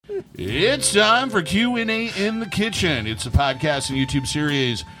It's time for Q&A in the Kitchen. It's a podcast and YouTube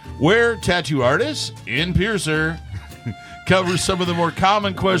series where tattoo artists in Piercer cover some of the more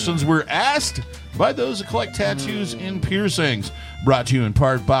common questions we're asked by those that collect tattoos and piercings. Brought to you in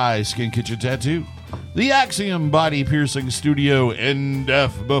part by Skin Kitchen Tattoo, the Axiom Body Piercing Studio, and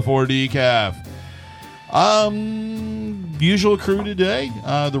Def Before Decaf. Usual crew today.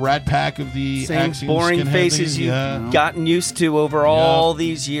 The Rat Pack of the same Axiom boring skinhead faces thing. you've gotten used to over all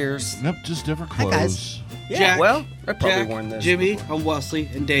these years. Nope, just different clothes. Hi, guys. Yeah, Jack, well, I've probably Jack, worn this. Jimmy, before. I'm Wesley,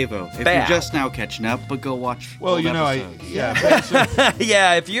 and Davo. If Bad. you're just now catching up, but go watch. Well, old you know, episodes.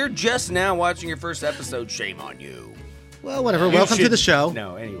 Yeah, if you're just now watching your first episode, shame on you. Well, whatever. Welcome to the show.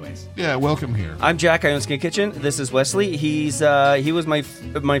 No, anyways. Yeah, welcome here. I'm Jack. I own Skin Kitchen. This is Wesley. He was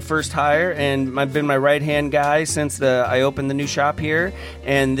my first hire and been my right hand guy since I opened the new shop here.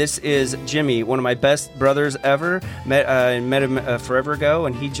 And this is Jimmy, one of my best brothers ever. Met him forever ago,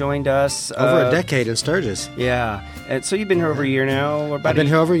 and he joined us Over a decade in Sturgis. Yeah, and so you've been here over a year now. Or about I've been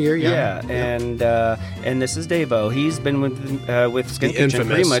here over a year, Yeah, and this is Davo. He's been with Skin The Kitchen infamous.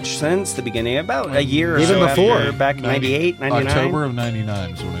 pretty much since the beginning, about a year or Even so before. after, back in 98, 99. October of 99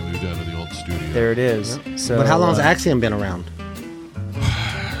 is when I moved out of the old studio. There it is. So, But how long has Axiom been around?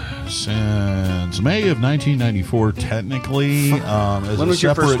 Since May of 1994, technically. As When a was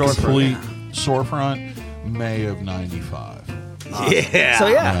your first separate, storefront? complete storefront, May of 95. Yeah. So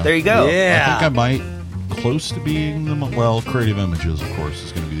there you go. I Yeah. think I might close to being Creative Images, of course,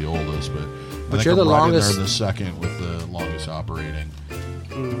 is going to be the oldest, but I think you're the I'm right longest- in there the second with the longest operating.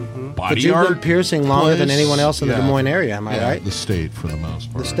 But Body you've art been piercing longer than place. anyone else in the Yeah. Des Moines area, am I Yeah, right? the state for the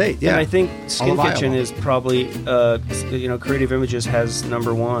most part. The state, yeah. And I think Skin of Iowa. Kitchen is probably, Creative Images has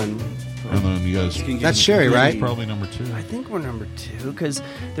number one. And then you guys, That's Sherry, right? probably number two. I think we're number two because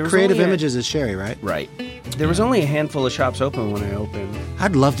there was Creative only Images is Sherry, right? Right. There was only a handful of shops open when I opened.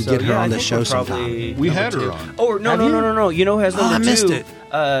 I'd love to So, get her yeah, I on the think show we're sometime. probably We number had her two. on. Oh, no, Have no, you? no, no, no. You know who has Oh, number I missed two? it.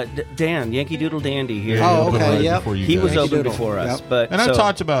 Dan, Yankee Doodle Dandy here. Oh, But okay, right yep. before you He was guys. open Doodle. before us, Yep. but And I've so-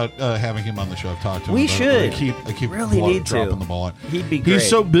 talked about having him on the show. I've talked to him We about should. it, but I keep Really need to. dropping the ball on. He'd be great. He's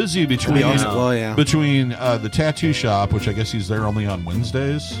so busy between awesome. Well, yeah. the tattoo shop, which I guess he's there only on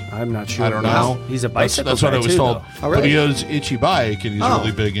Wednesdays. I'm not sure. I don't know. He's a That's bicycle what I was guy, too, told. though. Oh, But he really? owns Itchy Bike, and he's Oh.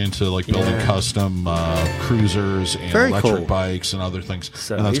 really big into building Yeah. custom cruisers and Very electric cool. bikes and other things.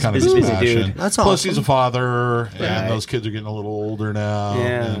 So and that's he's kind of busy, his busy passion. dude. That's Plus, awesome. he's a father, Right. and those kids are getting a little older now. Yeah.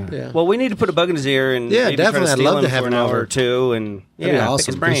 and- Yeah. Well, we need to put a bug in his ear and Yeah, maybe try definitely. to I'd steal love him to have for an him hour over. or two and That'd be pick awesome.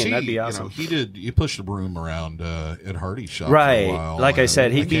 his brain. Because That'd be awesome. He pushed a broom around at Hardy's shop Right. for a while. Like I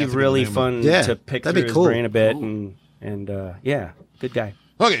said, I he'd be can't think of the really name of it. fun Yeah, to pick that'd through be his cool. brain a bit and yeah, good guy.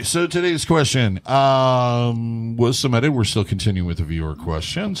 Okay, so today's question was submitted. We're still continuing with the viewer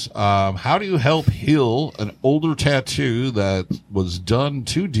questions. How do you help heal an older tattoo that was done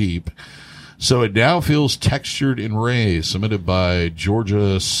too deep so it now feels textured and raised? Submitted by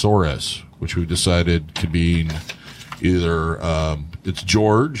Georgia Soros, which we decided could be either it's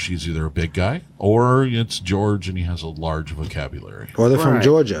George, he's either a big guy, or it's George and he has a large vocabulary. Or they're from Right.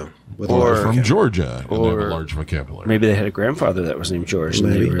 Georgia. With a Or large from vocabulary. Georgia and they have Or a large vocabulary. Maybe they had a grandfather that was named George, and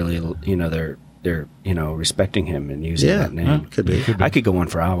Maybe. they really, they're respecting him and using Yeah, that name. could be. I could go on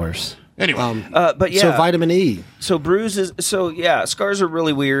for hours. Anyway, But yeah, So vitamin E. So bruises, scars are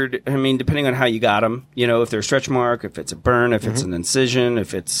really weird. I mean, depending on how you got them, if they're a stretch mark, if it's a burn, if it's an incision,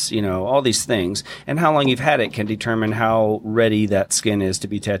 if it's, all these things, and how long you've had it can determine how ready that skin is to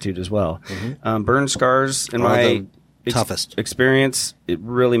be tattooed as well. Burn scars, in Are my the toughest. experience, it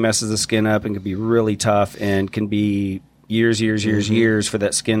really messes the skin up and can be really tough and can be years for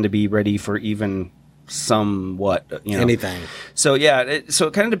that skin to be ready for even somewhat, Anything. So so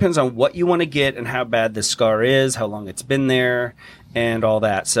it kind of depends on what you want to get and how bad the scar is, how long it's been there, and all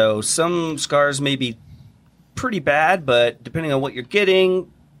that. So some scars may be pretty bad, but depending on what you're getting,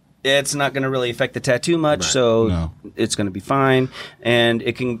 it's not going to really affect the tattoo much. So No. it's going to be fine, and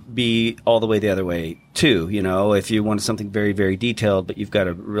it can be all the way the other way too. If you want something very, very detailed, but you've got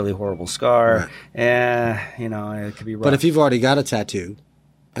a really horrible scar, it could be rough. But if you've already got a tattoo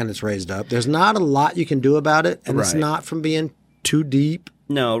and it's raised up, there's not a lot you can do about it, and it's Right. not from being too deep.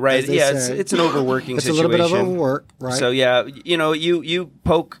 No, right? as they Yeah, say. it's an overworking It's a situation. little bit of overwork, right? So yeah, you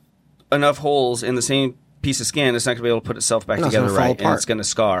poke enough holes in the same piece of skin, it's not going to be able to put itself back No, it's together gonna fall right, and apart. it's going to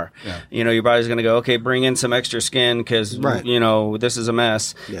scar. Yeah. Your body's going to go, okay, bring in some extra skin because Right. this is a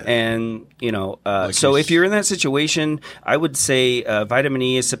mess. Yeah. And Like so you if you're in that situation, I would say vitamin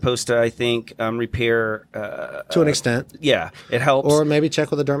E is supposed to, I think, repair. to an extent. Yeah, it helps. Or maybe check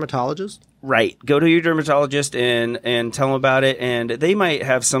with a dermatologist. Right. Go to your dermatologist and tell them about it, and they might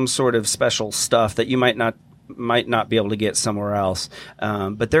have some sort of special stuff that you might not might not be able to get somewhere else.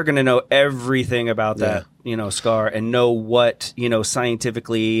 But they're going to know everything about that, scar and know what,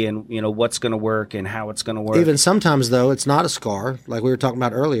 scientifically and, what's going to work and how it's going to work. Even sometimes, though, it's not a scar. Like we were talking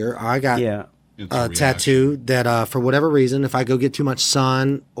about earlier, I got a tattoo that for whatever reason, if I go get too much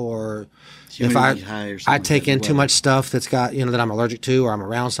sun or if I take in too much stuff that's got, that I'm allergic to or I'm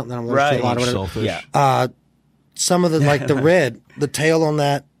around something that I'm allergic to a lot or whatever. Selfish. Some of the, like the red, the tail on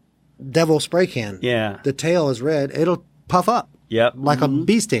that devil spray can. Yeah. The tail is red. It'll puff up. Yep. Like a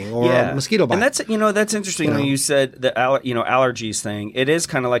bee sting or a mosquito bite. And that's interesting when you said the allergies thing. It is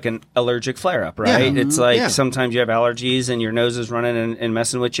kind of like an allergic flare up, right? It's like sometimes you have allergies and your nose is running and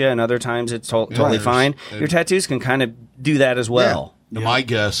messing with you, and other times it's totally fine. Your tattoos can kind of do that as well. Now, my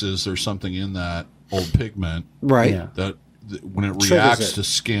guess is there's something in that old pigment that when it reacts to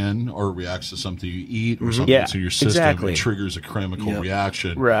skin or reacts to something you eat or something to your system, it triggers a chemical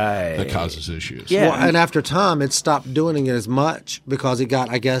reaction that causes issues. Yeah. Well, and after time, it stopped doing it as much because it got,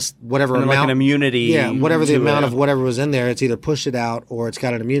 I guess, whatever amount. Like an immunity. Yeah, whatever the amount of whatever was in there, it's either pushed it out or it's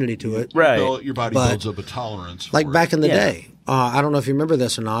got an immunity to it. Right. Your body builds up a tolerance for like back in the day, I don't know if you remember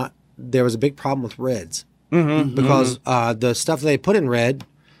this or not, there was a big problem with reds. Because the stuff they put in red,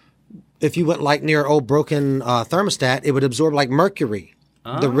 if you went like near old broken thermostat, it would absorb like mercury.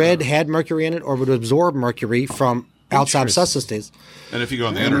 The red had mercury in it or would absorb mercury from outside substances. And if you go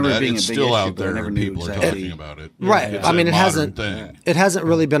on the internet, it's still out there and people are talking about it. Right. It's I mean, a it hasn't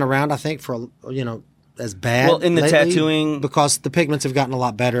really been around, I think, for, as bad. Well, in the lately, tattooing, because the pigments have gotten a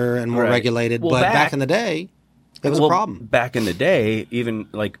lot better and more regulated. Well, but back in the day, it was a problem. Back in the day, even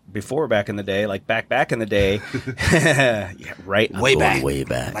like before back in the day, like back in the day, way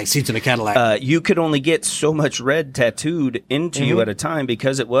back, like seats in a Cadillac. You could only get so much red tattooed into you at a time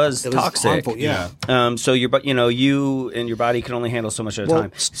because it was toxic. Harmful, so you and your body can only handle so much at a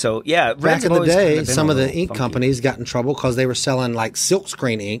time. So back in the day, some of the ink companies got in trouble because they were selling like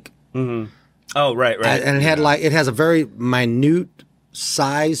silkscreen ink. Mm-hmm. Oh, right. And it has a very minute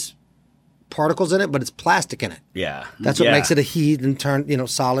size particles in it, but it's plastic in it. Yeah. That's what makes it adhere and turn,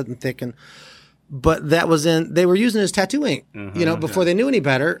 solid and thick. But that was they were using it as tattoo ink, before they knew any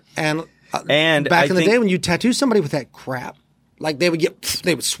better. And back in the day when you tattoo somebody with that crap, like they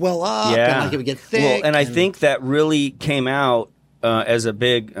would swell up and like it would get thick. Well, and I think that really came out as a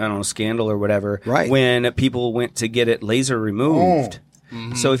big, scandal or whatever, when people went to get it laser removed.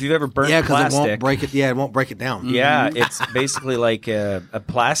 Mm-hmm. So if you've ever burnt plastic, it won't break it. Yeah, it won't break it down. Yeah, it's basically like a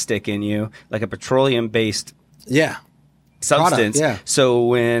plastic in you, like a petroleum-based substance. Product, So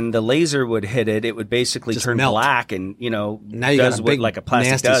when the laser would hit it, it would basically turn black, and now you does got a what big, like a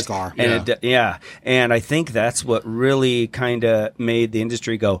plastic nasty does. scar. And and I think that's what really kind of made the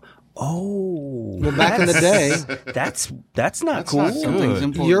industry go, oh, well, back in the day, that's not cool.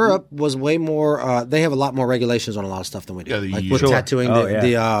 Europe was way more. They have a lot more regulations on a lot of stuff than we do. Like with tattooing,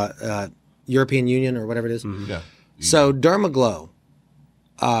 the European Union or whatever it is. Mm-hmm. Yeah. So Dermaglow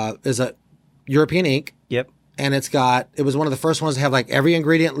is a European ink. Yep. And it was one of the first ones to have like every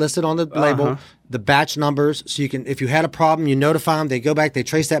ingredient listed on the label, the batch numbers. So you can, if you had a problem, you notify them. They go back, they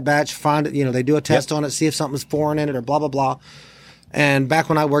trace that batch, find it. They do a test on it, see if something's foreign in it or blah blah blah. And back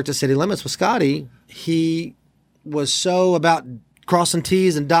when I worked at City Limits with Scotty, he was so about crossing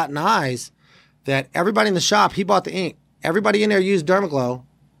T's and dotting I's that everybody in the shop, he bought the ink. Everybody in there used Dermaglow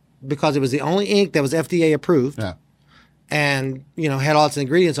because it was the only ink that was FDA approved. Yeah. And, had all its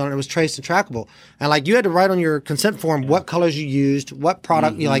ingredients on it. It was traced and trackable. And, like, you had to write on your consent form what colors you used, what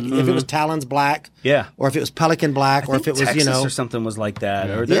product, if it was Talon's black. Yeah. Or if it was Pelican black, or if it was, Texas or something was like that.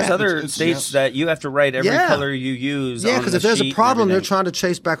 Or there's other states that you have to write every color you use. Yeah, because if there's a problem, they're trying to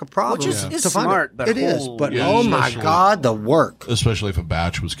chase back a problem. Which is smart. It is. But, oh, my God, the work. Especially if a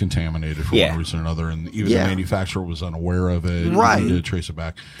batch was contaminated for one reason or another, and even the manufacturer was unaware of it. Right. You need to trace it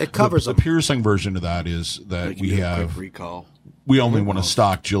back. It covers the piercing version of that is that we have recall. We only want to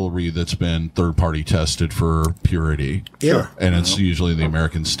stock jewelry that's been third-party tested for purity. Yeah. And it's usually the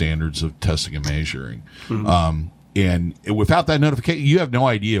American standards of testing and measuring. Mm-hmm. And without that notification, you have no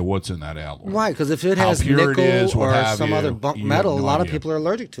idea what's in that alloy. Right, because if it has nickel or some other metal, a lot of people are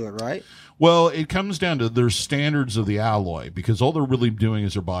allergic to it, right? Well, it comes down to there's standards of the alloy, because all they're really doing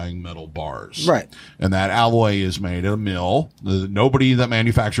is they're buying metal bars. Right. And that alloy is made at a mill. Nobody that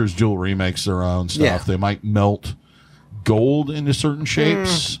manufactures jewelry makes their own stuff. Yeah. They might melt gold into certain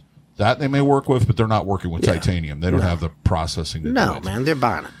shapes that they may work with, but they're not working with titanium. They don't have the processing to do it. Man, they're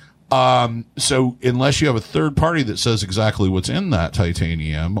buying it. So unless you have a third party that says exactly what's in that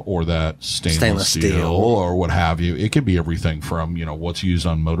titanium or that stainless steel or what have you, it can be everything from, what's used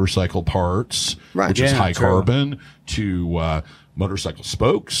on motorcycle parts, which is high carbon, to motorcycle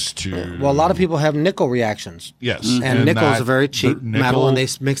spokes to. Well, a lot of people have nickel reactions. Yes, And nickel is that- a very cheap the nickel- metal, and they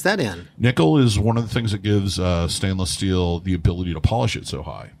mix that in. Nickel is one of the things that gives stainless steel the ability to polish it so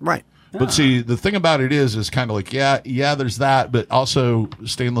high. Right. But see, the thing about it is kind of like, yeah, there's that, but also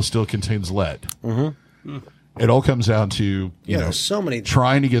stainless steel contains lead. Mm-hmm. It all comes down to, you know, there's so many.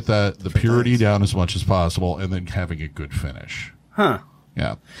 trying to get the purity down as much as possible and then having a good finish. Huh.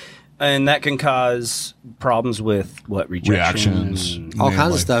 Yeah. And that can cause problems with what rejection? Reactions. All kinds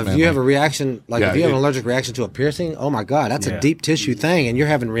mainly- of stuff. If mainly. you have a reaction, like Yeah, if you have an it- allergic reaction to a piercing, oh my God, that's Yeah. a deep tissue thing, and you're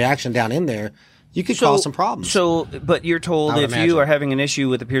having reaction down in there, you could cause some problems. So, but you're told I would if imagine. you are having an issue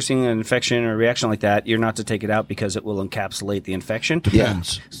with a piercing, an infection, or a reaction like that, you're not to take it out because it will encapsulate the infection.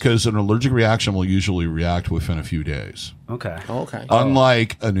 Depends. Because an allergic reaction will usually react within a few days. Okay. Okay.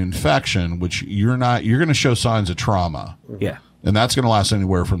 Unlike an infection, which you're going to show signs of trauma. Yeah. And that's going to last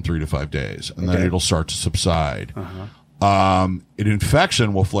anywhere from 3 to 5 days, and then it'll start to subside. An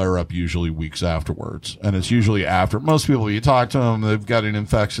infection will flare up usually weeks afterwards, and it's usually after most people. You talk to them, they've got an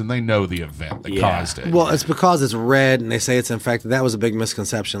infection, they know the event that caused it. Well, it's because it's red and they say it's infected. That was a big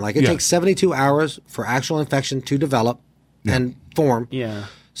misconception. Like it Yeah. takes 72 hours for actual infection to develop and form. Yeah.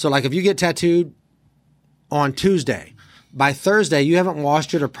 So, like if you get tattooed on Tuesday, by Thursday you haven't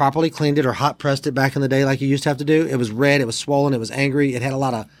washed it or properly cleaned it or hot pressed it back in the day like you used to have to do. It was red, it was swollen, it was angry, it had a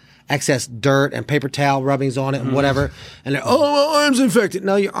lot of excess dirt and paper towel rubbings on it and whatever. And they're, oh, my arm's infected.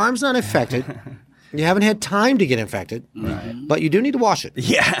 No, your arm's not infected. You haven't had time to get infected, but you do need to wash it.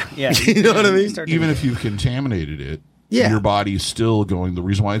 Yeah. Yeah. You know what I mean? Even if you've contaminated it, Yeah. your body's still going. The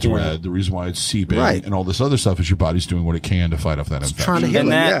reason why it's red, the reason why it's seeping, Right. and all this other stuff is your body's doing what it can to fight off that infection. trying to heal And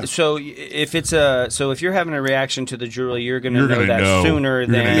it, that yeah. so if it's so if you're having a reaction to the jewelry, you're going to You're know gonna that know. sooner You're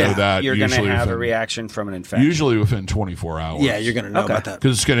gonna than know that you're going to usually have a within- reaction from an infection. Usually within 24 hours. Yeah, you're going to know Okay. about that.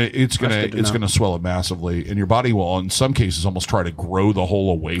 because it's good to know. gonna swell up massively, and your body will, in some cases, almost try to grow the hole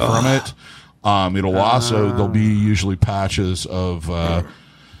away from it. It'll also there'll be usually patches of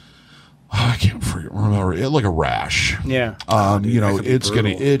I can't remember it, like a rash. Yeah. It's gonna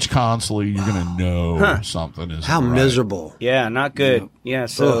itch constantly. You're gonna know something is How right. miserable. Yeah, not good. Yeah,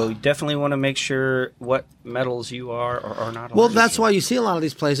 so you definitely want to make sure what metals you are or are not. Well, allergic that's to. why you see a lot of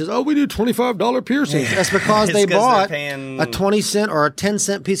these places. Oh, we do $25 piercings. That's because It's they 'cause they're bought paying- a 20-cent or a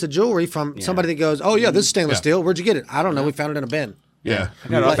 10-cent piece of jewelry from somebody that goes, "Oh yeah, this is stainless Yeah. steel. Where'd you get it? I don't know. We found it in a bin." Yeah,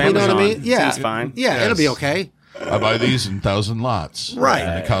 got it off Like, you know what I Amazon. mean? Yeah, Seems fine. Yeah, Yes. it'll be okay. I buy these in 1,000 lots. Right.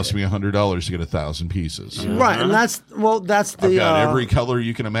 And it costs me $100 to get 1,000 pieces. Right, and that's I've the got every color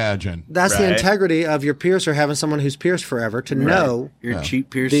you can imagine. that's the Right. integrity of your piercer having someone who's pierced forever to know. Your cheap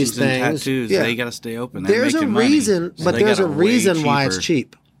These piercings and things, tattoos, yeah. they got to stay open. They're There's a making money, reason, so but they there's got a it way reason why it's cheaper.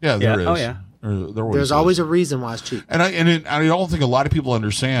 cheap. Yeah, there Yeah. is. Oh, yeah. There There's is. always a reason why it's cheap. And I don't think a lot of people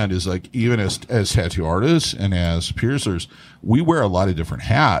understand is like even as tattoo artists and as piercers, we wear a lot of different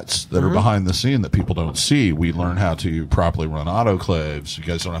hats that are behind the scene that people don't see. We learn how to properly run autoclaves. You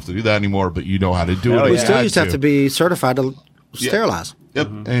guys don't have to do that anymore, but you know how to do it. We if still you used to had have to be certified to sterilize. Yep.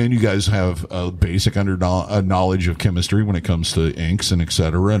 And you guys have a basic knowledge of chemistry when it comes to inks and et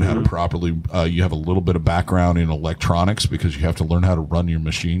cetera, and how to properly, you have a little bit of background in electronics because you have to learn how to run your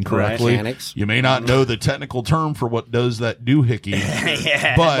machine correctly. Mechanics. You may not know the technical term for what does that doohickey,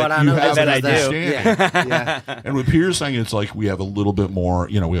 but, But I you know have that an does that. understanding. Yeah. And with piercing, it's like we have a little bit more,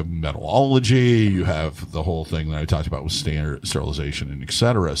 we have metallurgy, you have the whole thing that I talked about with sterilization and et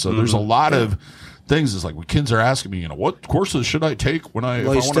cetera. So there's a lot of things. It's like when kids are asking me, what courses should I take when I?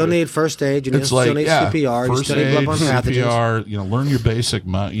 Well, if you I still wanna- need first aid. You It's still like need CPR. You first still need aid, bloodborne pathogens. CPR. Learn your basic,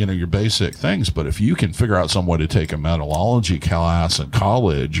 your basic things. But if you can figure out some way to take a metallurgy class in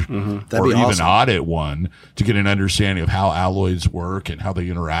college, or That'd be even awesome. audit one to get an understanding of how alloys work and how they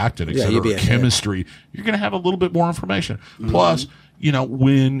interact and et Yeah, cetera, you'd be ahead. chemistry, you're going to have a little bit more information. Plus,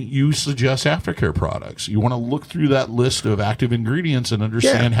 when you suggest aftercare products, you want to look through that list of active ingredients and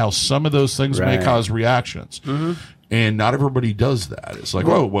understand how some of those things may Right. cause reactions. And not everybody does that. It's like,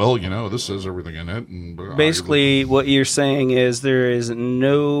 this says everything in it. And Basically, what you're saying is there is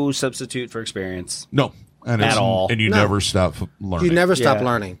no substitute for experience. no. And At all. And you No. never stop learning. You never stop Yeah.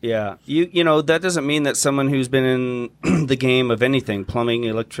 learning. Yeah, that doesn't mean that someone who's been in the game of anything, plumbing,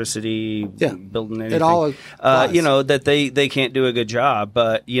 electricity, Yeah. building anything, It all applies. that they can't do a good job.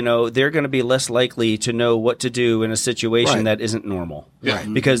 But they're going to be less likely to know what to do in a situation Right. that isn't normal, Yeah.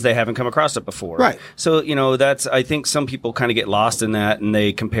 because they haven't come across it before. Right. So that's I think some people kind of get lost in that, and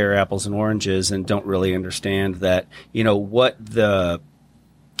they compare apples and oranges and don't really understand that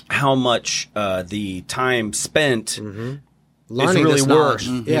how much the time spent learning really this works.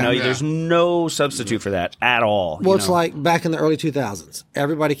 knowledge. You know, Yeah. there's no substitute for that at all. Well, you it's know? like back in the early 2000s.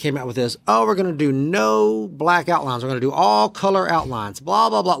 Everybody came out with this, oh, we're going to do no black outlines. We're going to do all color outlines, blah,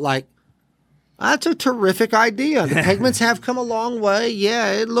 blah, blah. Like, that's a terrific idea. The pigments have come a long way.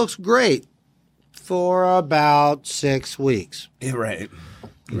 Yeah, it looks great for about 6 weeks. right.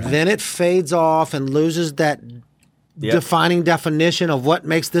 Then it fades off and loses that Yep. defining definition of what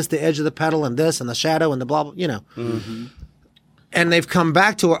makes this the edge of the pedal and this and the shadow and the blah, blah, And they've come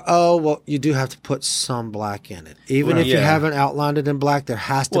back to where, oh, well, you do have to put some black in it. Even if you Yeah. haven't outlined it in black, there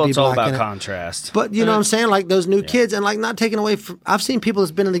has to Well, be it's all black in about it. contrast. But you know what I'm saying? Like those new kids, and like not taking away from, I've seen people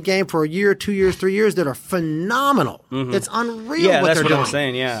that's been in the game for a year, 2 years, 3 years that are phenomenal. It's unreal yeah, what that's they're what doing. I'm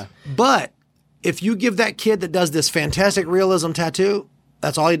saying. Yeah. But if you give that kid that does this fantastic realism tattoo,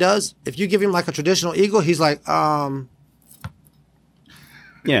 that's all he does. If you give him like a traditional eagle, he's like,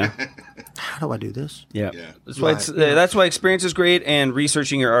 Yeah. how do I do this? Yeah. Yeah. That's why experience is great, and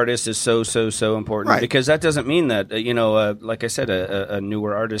researching your artist is so important. Right. Because that doesn't mean that like I said, a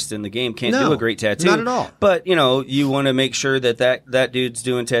newer artist in the game can't No, do a great tattoo. not at all. But you want to make sure that dude's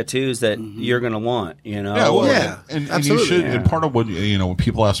doing tattoos that you're gonna want. Yeah, well, Yeah, and you absolutely. should. And part of what when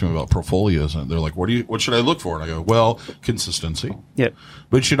people ask me about portfolios, and they're like, "What should I look for?" And I go, "Well, consistency." Yep.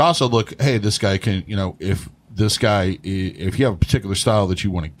 But you should also look. Hey, this guy can. If this guy, if you have a particular style that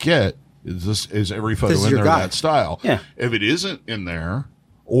you want to get, is every photo This is in your there guy. that style? Yeah. If it isn't in there,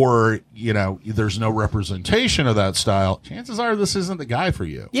 or there's no representation of that style, chances are this isn't the guy for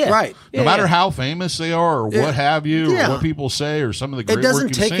you. Yeah. Right. No matter how famous they are, or what have you, Yeah. or what people say, or some of the great It doesn't work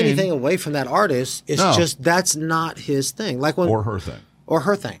you've take seen, anything away from that artist. It's No. just that's not his thing. Like when or her thing. or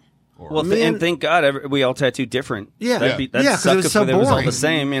her thing. Well, Me and and- thank God we all tattoo different. Yeah. That'd Yeah, 'cause suck it was if so it was all boring. the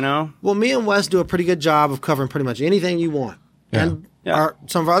same. Well, me and Wes do a pretty good job of covering pretty much anything you want. Yeah. And Yeah.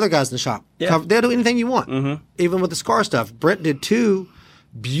 some of our other guys in the shop, Yeah. they'll do anything you want, even with the scar stuff. Brent did 2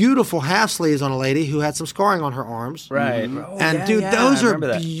 beautiful half sleeves on a lady who had some scarring on her arms. Right. Oh, And yeah, dude, yeah, those I are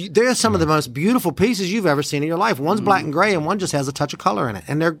remember that. they're some of the most beautiful pieces you've ever seen in your life. One's black and gray, and one just has a touch of color in it.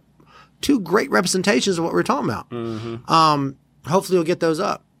 And they're 2 great representations of what we're talking about. Hopefully, we'll get those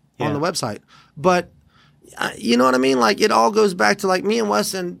up on Yeah. the website. But you know what I mean? Like it all goes back to like me and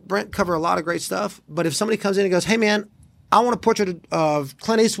Wes and Brent cover a lot of great stuff. But if somebody comes in and goes, "Hey man, I want a portrait of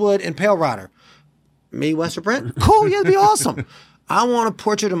Clint Eastwood and Pale Rider," me, Wes, or Brent, cool, yeah, it'd be awesome. I want a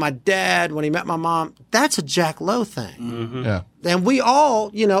portrait of my dad when he met my mom. That's a Jack Lowe thing. Yeah. And we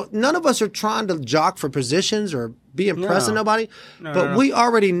all, none of us are trying to jock for positions or be impressing nobody. But we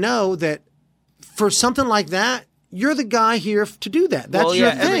already know that for something like that, you're the guy here to do that. That's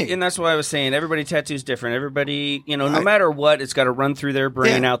your thing. And that's why I was saying everybody tattoos different. Everybody, no matter what, it's got to run through their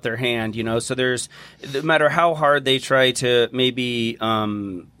brain, Yeah. out their hand. So there's, no matter how hard they try to maybe,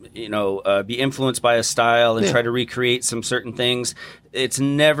 be influenced by a style and Yeah. try to recreate some certain things. It's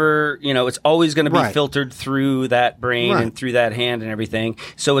never, it's always going to be Right. filtered through that brain Right. and through that hand and everything.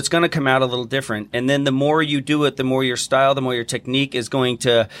 So it's going to come out a little different. And then the more you do it, the more your style, the more your technique is going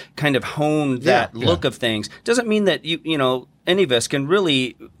to kind of hone that look of things. Doesn't mean that any of us can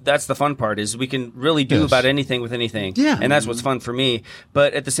really, that's the fun part, is we can really do Yes. about anything with anything. Yeah. And that's what's fun for me.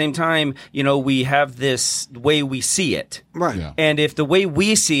 But at the same time, we have this way we see it. Right. Yeah. And if the way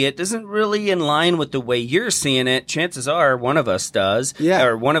we see it isn't really in line with the way you're seeing it, chances are one of us does. Yeah.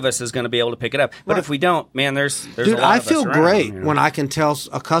 Or one of us is going to be able to pick it up. But Right. if we don't, man, there's Dude, a lot I of us feel around, great when I can tell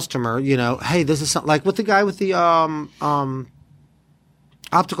a customer, hey, this is something like with the guy with the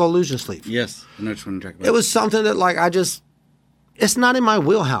optical illusion sleeve. Yes, I know which one you're talking about. It was something that it's not in my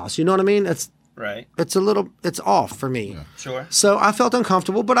wheelhouse. You know what I mean? It's Right. it's off for me. Sure. So I felt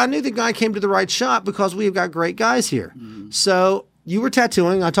uncomfortable, but I knew the guy came to the right shop because we've got great guys here. So you were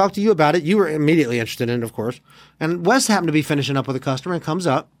tattooing. I talked to you about it. You were immediately interested in it, of course. And Wes happened to be finishing up with a customer and comes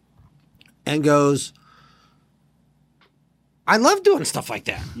up and goes, I love doing stuff like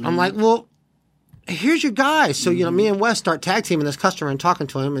that. I'm like, well, here's your guy. So, me and Wes start tag teaming this customer and talking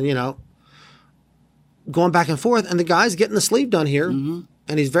to him and, going back and forth. And the guy's getting the sleeve done here and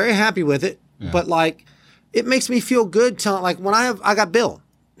he's very happy with it. Yeah. But it makes me feel good telling, when I got Bill,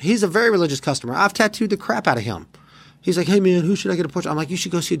 he's a very religious customer. I've tattooed the crap out of him. He's like, hey man, who should I get a portrait? I'm like, you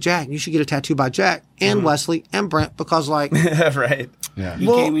should go see Jack. You should get a tattoo by Jack and Wesley and Brent because Right. Yeah. He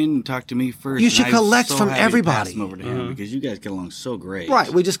well, came in and talked to me first. you and should I was collect so from happy to everybody. pass him over to him because you guys get along so great. right,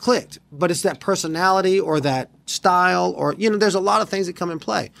 we just clicked. But it's that personality or that style or, there's a lot of things that come in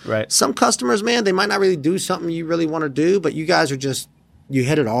play. Right. Some customers, man, they might not really do something you really want to do, but you guys are just, you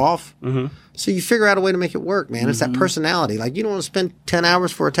hit it off. So you figure out a way to make it work, man. It's that personality. You don't want to spend 10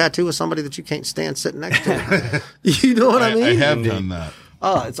 hours for a tattoo with somebody that you can't stand sitting next to. You know what I mean? I have done that.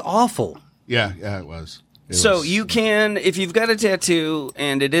 Oh, it's awful. Yeah, it was. So you can, if you've got a tattoo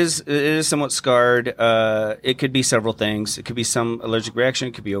and it is somewhat scarred, it could be several things. It could be some allergic reaction.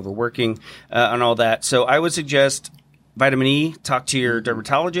 It could be overworking and all that. So I would suggest vitamin E. Talk to your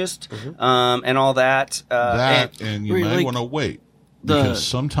dermatologist and all that. And you might want to wait. Because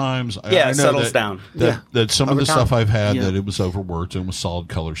sometimes I know it settles down. That some of the time. stuff I've had that it was overworked and was solid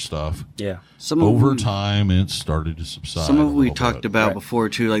color stuff. Yeah. Over time, it started to subside. Some of what we a talked bit. about before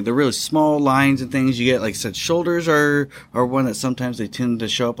too, like the really small lines and things you get. Like I said, shoulders are one that sometimes they tend to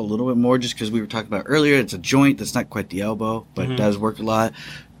show up a little bit more, just because we were talking about earlier. It's a joint that's not quite the elbow, but it does work a lot.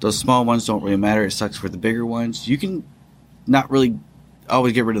 Those small ones don't really matter. It sucks for the bigger ones. You can not really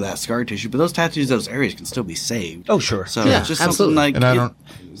always get rid of that scar tissue, but those tattoos, those areas can still be saved. Oh, sure. So Yeah, it's just absolutely. something like And I don't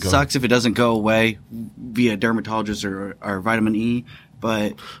sucks if it doesn't go away via dermatologist or vitamin E,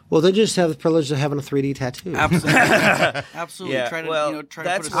 but Well, they just have the privilege of having a 3D tattoo. absolutely Yeah. try to try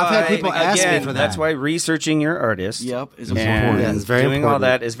that's to put why, I've had people ask me again, for that. That's why researching your artist. Yep, is And important. Yeah, it's very doing all important.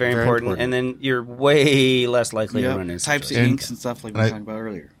 that is very, Very important. important. And then you're way less likely to run into Types of situations. inks and stuff like we were talking about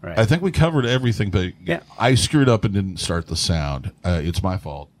earlier. Right. I think we covered everything, but Yeah. I screwed up and didn't start the sound. It's my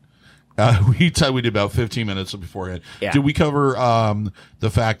fault. We did about 15 minutes beforehand. Yeah. Did we cover the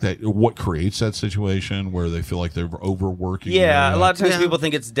fact that what creates that situation where they feel like they're overworking? Yeah, a lot of times Yeah. people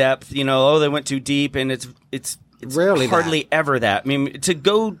think it's depth. You know, they went too deep, and it's Rarely hardly ever that. I mean, to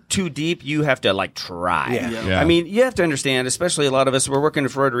go too deep, you have to like try. Yeah. Yeah. I mean, you have to understand, especially a lot of us, we're working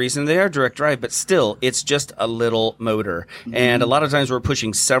for rotaries, and they are direct drive, but still, it's just a little motor. And a lot of times we're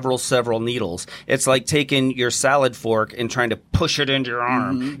pushing several needles. It's like taking your salad fork and trying to push it into your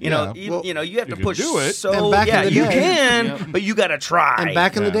arm. You know, Well, you have to can push do it. so And back in yeah, the you day- can, but you got to try. And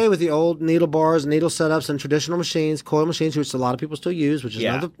back in the Yeah. day with the old needle bars, needle setups, and traditional machines, coil machines, which a lot of people still use, which is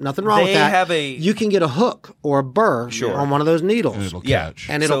Yeah. nothing wrong with They that. have you can get a hook or a burr on one of those needles. And it'll Yeah. catch.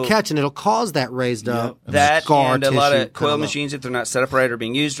 And it'll So- catch and it'll cause that raised up That scar and a lot tissue of coil coming up. machines, if they're not set up right or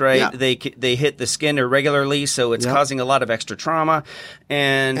being used right, Yeah. they hit the skin irregularly, so it's Yep. causing a lot of extra trauma.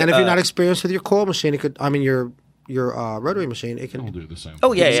 And And if you're not experienced with your coil machine, it could. I mean, your rotary machine, it We'll can. do the same.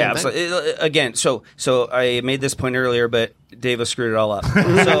 oh yeah, the yeah, same absolutely. Again, so I made this point earlier, but Dave screwed it all up.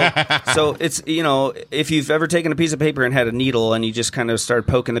 so it's if you've ever taken a piece of paper and had a needle and you just kind of start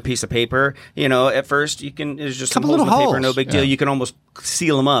poking the piece of paper, at first there's just some Couple holes in the little paper, no holes. big deal. Yeah. You can almost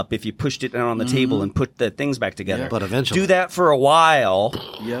seal them up if you pushed it down on the table and put the things back together. But eventually. do that for a while,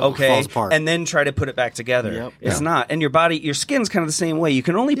 Yep. okay, Falls apart. and then try to put it back together. Yep. It's not, and your skin's kind of the same way. You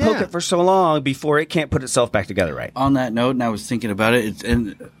can only poke Yeah. it for so long before it can't put itself back together right. On that note, and I was thinking about it,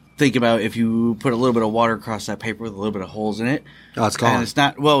 think about if you put a little bit of water across that paper with a little bit of holes in it. Oh, it's gone. And it's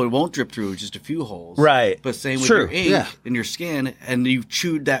not, well, it won't drip through, just a few holes. Right. But same with True. your ink Yeah. and your skin, and you've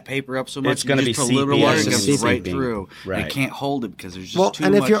chewed that paper up so much, It's gonna you be just put a little bit of seeping. water It's and it gonna comes be right seeping. through. Right. It can't hold it because there's just Well, too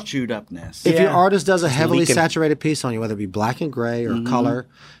and if much you're- chewed upness. If your Yeah. artist does a heavily leaking. saturated piece on you, whether it be black and gray or color,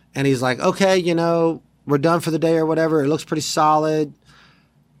 and he's like, okay, we're done for the day or whatever, it looks pretty solid,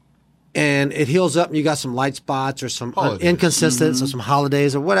 and it heals up and you got some light spots or some Holidays. inconsistencies or some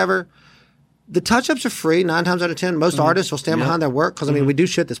holidays or whatever, the touch-ups are free 9 times out of 10. Most artists will stand behind their work because, I mean, we do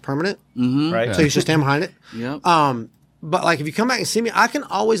shit that's permanent, Right. so you should stand behind it. Yep. But like if you come back and see me, I can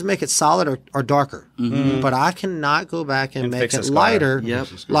always make it solid or darker. But I cannot go back and make fix a it scar. lighter. Yep.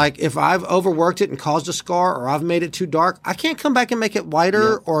 Like if I've overworked it and caused a scar, or I've made it too dark, I can't come back and make it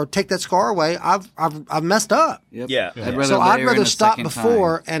whiter or take that scar away. I've messed up. Yep. Yeah. So I'd layer in rather a stop second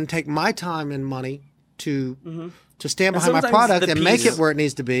before time. and take my time and money to stand And behind my sometimes product the and make piece- it where it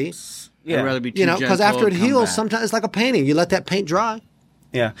needs to be. I'd rather be too Because gentle after it and come heals, back. sometimes it's like a painting. You let that paint dry.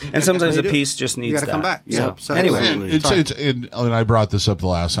 Yeah, and sometimes You the do. piece just needs You got to that. come back. Yeah. So Anyway. anyway, And I brought this up the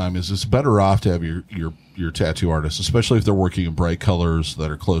last time. Is it's better off to have your tattoo artist, especially if they're working in bright colors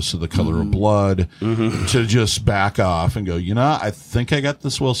that are close to the color of blood, to just back off and go. I think I got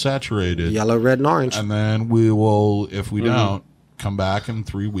this well saturated, yellow, red, and orange. and then we will. If we don't, come back in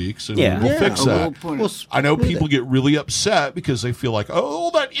 3 weeks and Yeah. we'll Yeah. fix Oh, that. we'll point it- I know people get really upset because they feel like, oh,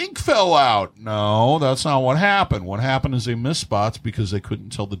 that ink fell out. No, that's not what happened. What happened is they missed spots because they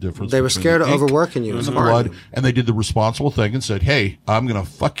couldn't tell the difference. They were between scared the of ink overworking you and and the scarring blood, you. and they did the responsible thing and said, hey, I'm going to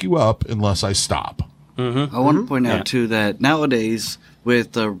fuck you up unless I stop. I want Mm-hmm. to point out too that nowadays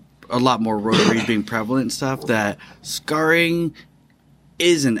with a lot more rotaries being prevalent and stuff, that scarring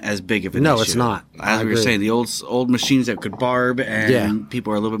isn't as big of an No, issue. it's not. I As we were agree. saying, the old machines that could barb, and Yeah.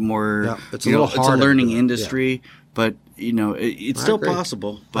 people are a little bit more. Yeah, it's a little it's a harder to learning do it. industry, but it's still agree.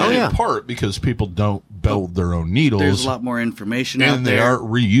 possible. But Oh, yeah. In part because people don't build their own needles. there's a lot more information out and they there. aren't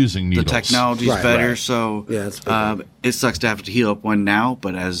reusing The needles. technology's Right, better, right. so Yeah, it's a big it sucks to have to heal up one now.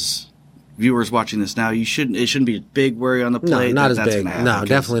 But as viewers watching this now, it shouldn't be a big worry on the plate. No, not that as that's big. gonna happen, No, because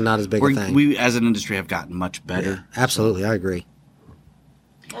definitely not as big a thing. We, as an industry, have gotten much better. Absolutely, I agree.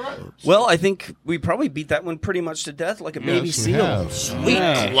 Well, I think we probably beat that one pretty much to death like a baby Yes, we seal. have. Sweet. We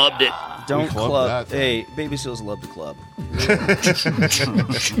clubbed it. Don't clubbed club. that thing. Hey, baby seals love to club.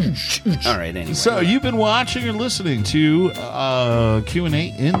 All right, anyway. So you've been watching or listening to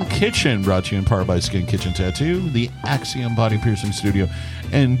Q&A in the Kitchen, brought to you in part by Skin Kitchen Tattoo, the Axiom Body Piercing Studio,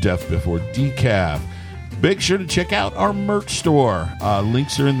 and Deaf Before Decaf. Make sure to check out our merch store.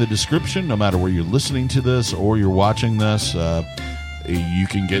 Links are in the description. No matter where you're listening to this or you're watching this, you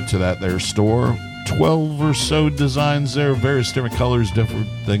can get to that store. 12 or so designs there, various different colors, different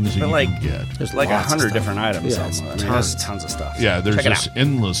things that But you like- can get. There's like lots of 100 stuff. different items. Yeah, I mean, tons. there's tons of stuff. Yeah, there's Check it just out.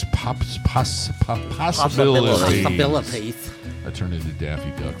 endless possibilities. I turned into Daffy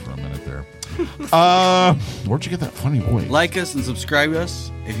Duck for a minute there. Where'd you get that funny voice? Like us and subscribe to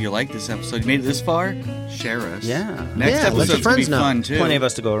us. If you like this episode, you made it this far, share us. Yeah. Next Yeah, let your episode's gonna be friends know. fun too. Plenty of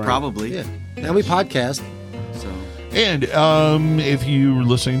us to go around. Probably. Yeah. And we podcast. So And if you're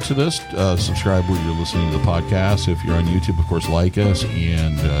listening to this, subscribe where you're listening to the podcast. If you're on YouTube, of course, like us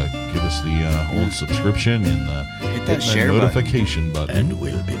and give us the old subscription and hit hit that share button. notification button. And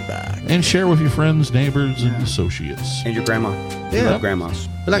we'll be back. And share with your friends, neighbors, and associates. And your grandma. We Yeah. love grandmas.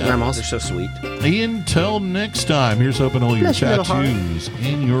 We like grandmas. They're so sweet. Until next time, here's hoping all your Bless your little heart. tattoos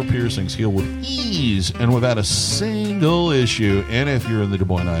and your piercings heal with ease and without a single issue. And if you're in the Des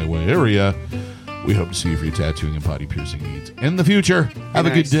Moines, Iowa area, we hope to see you for your tattooing and body piercing needs in the future. Have a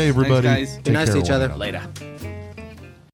nice. good day, everybody. Thanks, guys. Take Be nice care to of each one other. another. Later.